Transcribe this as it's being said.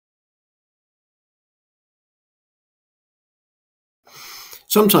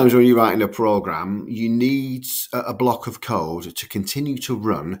Sometimes when you're writing a program, you need a block of code to continue to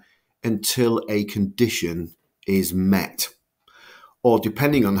run until a condition is met. Or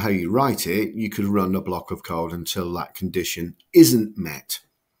depending on how you write it, you could run a block of code until that condition isn't met.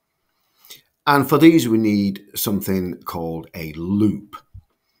 And for these, we need something called a loop.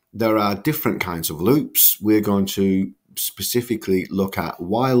 There are different kinds of loops. We're going to specifically look at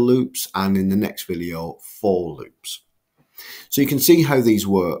while loops and in the next video, for loops. So you can see how these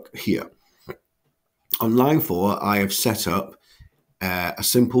work here. On line 4, I have set up a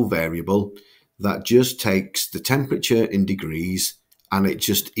simple variable that just takes the temperature in degrees and it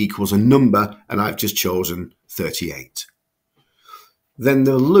just equals a number, and I've just chosen 38. Then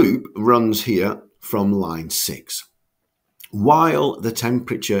the loop runs here from line 6. While the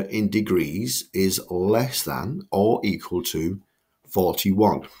temperature in degrees is less than or equal to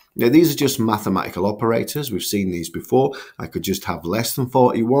 41. Now, these are just mathematical operators. We've seen these before. I could just have less than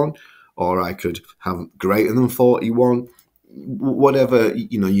 41, or I could have greater than 41. Whatever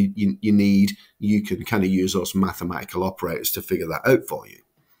you need, you can kind of use those mathematical operators to figure that out for you.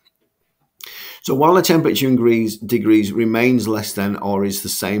 So while the temperature in degrees remains less than or is the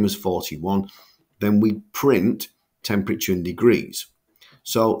same as 41, then we print temperature in degrees.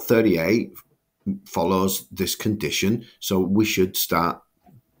 So 38 follows this condition, so we should start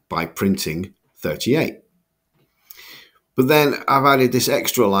by printing 38. But then I've added this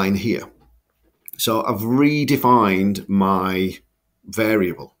extra line here. So I've redefined my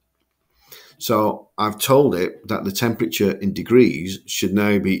variable. So I've told it that the temperature in degrees should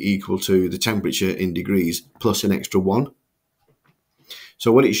now be equal to the temperature in degrees plus an extra 1.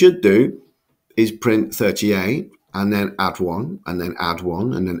 So what it should do is print 38 and then add 1 and then add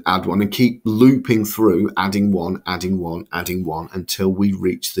 1 and then add 1 and keep looping through, adding 1, adding 1, adding 1 until we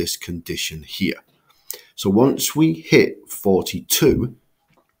reach this condition here. So once we hit 42,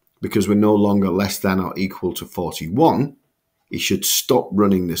 because we're no longer less than or equal to 41, it should stop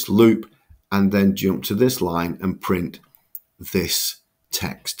running this loop and then jump to this line and print this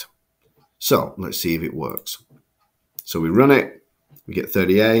text. So let's see if it works. So we run it, we get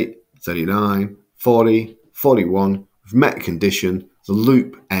 38, 39, 40, 41. We've met a condition, the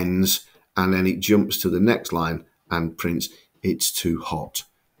loop ends, and then it jumps to the next line and prints it's too hot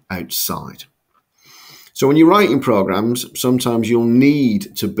outside. So when you're writing programs, sometimes you'll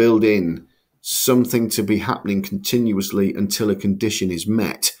need to build in something to be happening continuously until a condition is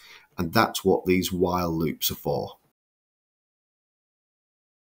met. And that's what these while loops are for.